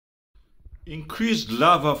Increased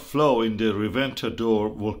lava flow in the Reventador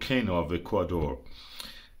volcano of Ecuador.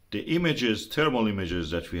 The images, thermal images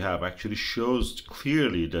that we have actually shows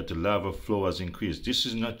clearly that the lava flow has increased. This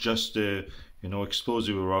is not just a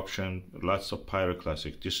explosive eruption, lots of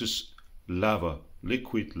pyroclastic. This is lava,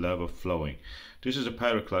 liquid lava flowing. This is a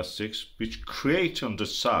pyroclastics which create on the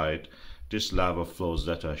side this lava flows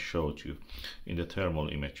that I showed you in the thermal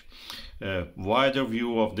image. Wider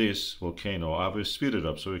view of this volcano, I will speed it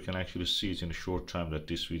up so we can actually see it in a short time that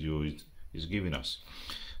this video is giving us.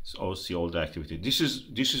 So see all the activity. This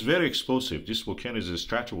is very explosive. This volcano is a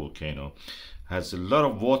stratovolcano, has a lot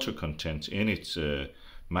of water content in its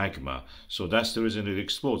magma. So that's the reason it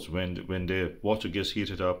explodes. When the water gets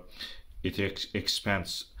heated up, it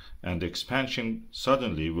expands, and the expansion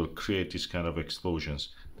suddenly will create this kind of explosions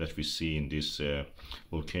that we see in this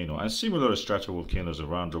volcano and similar stratovolcanoes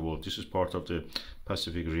around the world. This is part of the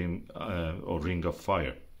Pacific Rim or Ring of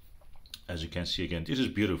Fire. As you can see again, this is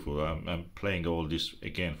beautiful. I'm playing all this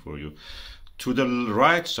again for you. To the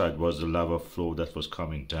right side was the lava flow that was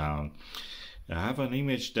coming down. I have an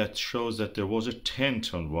image that shows that there was a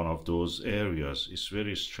tent on one of those areas. It's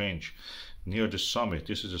very strange. Near the summit,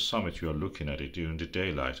 this is the summit you are looking at it during the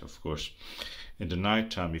daylight, of course. In the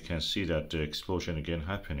nighttime, you can see that the explosion again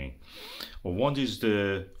happening. Or one is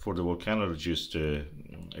for the volcanologist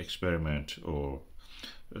experiment, or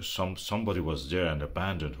somebody was there and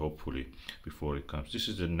abandoned, hopefully, before it comes. This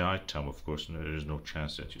is the nighttime, of course. There is no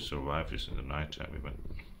chance that you survive this in the nighttime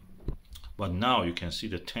even. But now you can see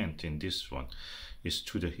the tent in this one is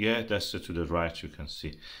to the that's to the right. You can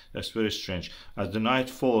see that's very strange. As the night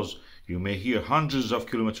falls, you may hear hundreds of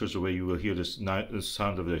kilometers away. You will hear the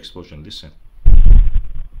sound of the explosion. Listen.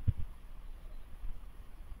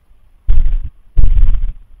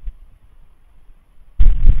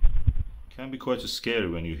 Can be quite scary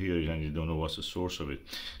when you hear it and you don't know what's the source of it.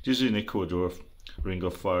 This is in Ecuador, Ring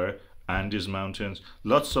of Fire, Andes Mountains,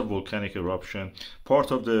 lots of volcanic eruption.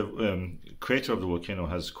 Part of the crater of the volcano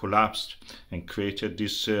has collapsed and created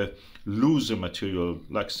this loose material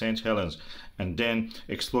like St. Helens, and then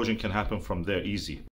explosion can happen from there easy.